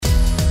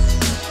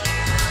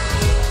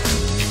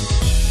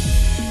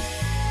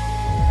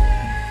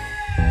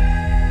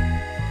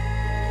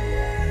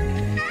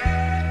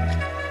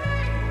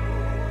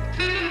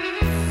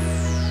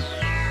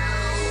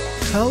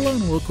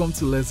welcome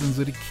to Lessons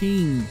with the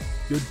King,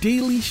 your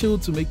daily show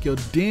to make your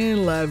day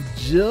in life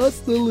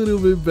just a little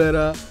bit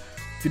better.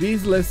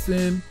 Today's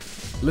lesson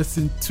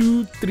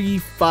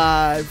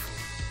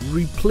 235,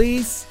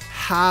 replace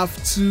have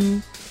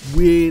to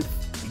with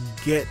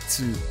get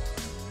to.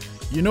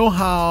 You know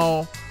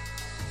how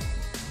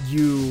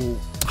you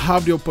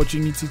have the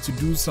opportunity to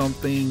do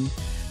something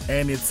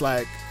and it's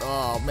like,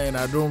 oh man,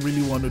 I don't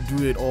really want to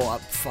do it, or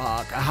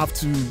fuck, I have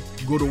to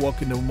go to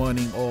work in the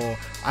morning, or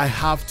I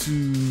have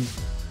to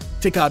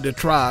take out the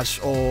trash,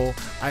 or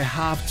I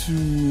have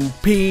to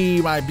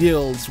pay my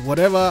bills,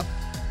 whatever.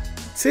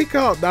 Take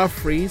out that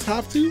phrase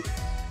have to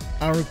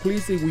and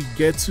replace it with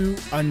get to,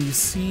 and you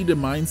see the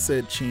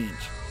mindset change.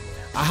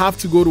 I have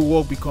to go to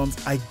work becomes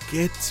I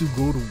get to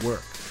go to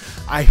work.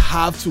 I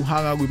have to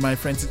hang out with my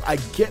friends. I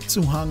get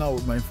to hang out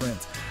with my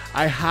friends.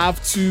 I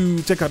have to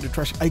take out the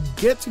trash. I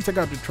get to take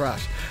out the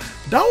trash.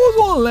 That was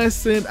one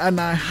lesson, and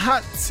I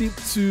had tip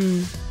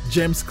to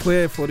James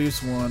Clear for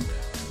this one.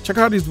 Check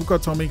out his book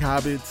Atomic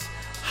Habits.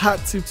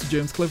 Had tip to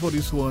James Clear for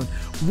this one.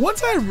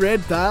 Once I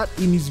read that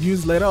in his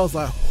newsletter, I was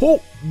like,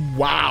 oh,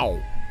 wow.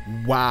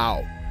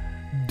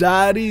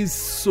 That is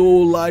so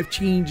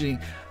life-changing.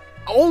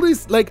 All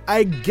this, like,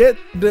 I get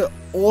the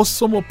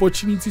awesome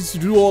opportunities to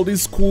do all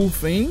these cool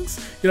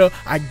things. You know,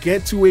 I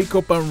get to wake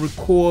up and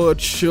record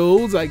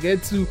shows. I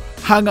get to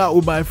hang out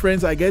with my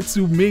friends. I get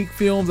to make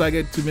films. I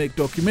get to make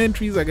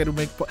documentaries. I get to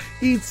make.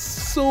 It's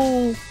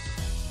so.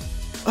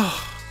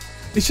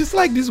 It's just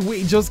like this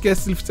weight just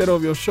gets lifted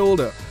off your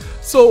shoulder.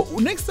 So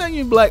next time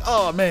you're like,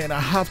 oh man, I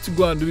have to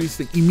go and do this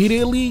thing.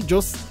 Immediately,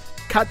 just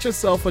catch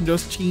yourself and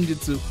just change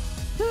it to,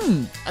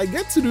 I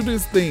get to do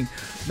this thing.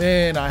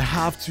 Man, I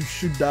have to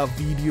shoot that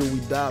video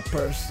with that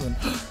person.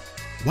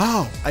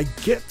 Wow, I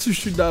get to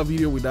shoot that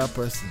video with that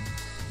person.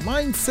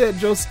 Mindset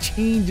just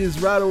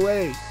changes right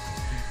away.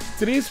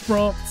 Today's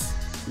prompt,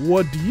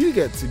 what do you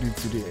get to do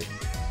today?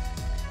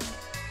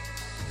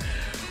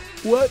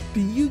 What do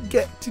you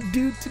get to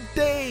do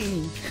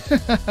today?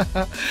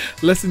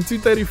 Lesson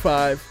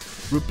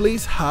 235,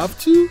 replace have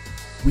to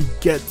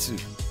with get to.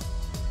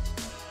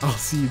 I'll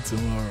see you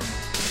tomorrow.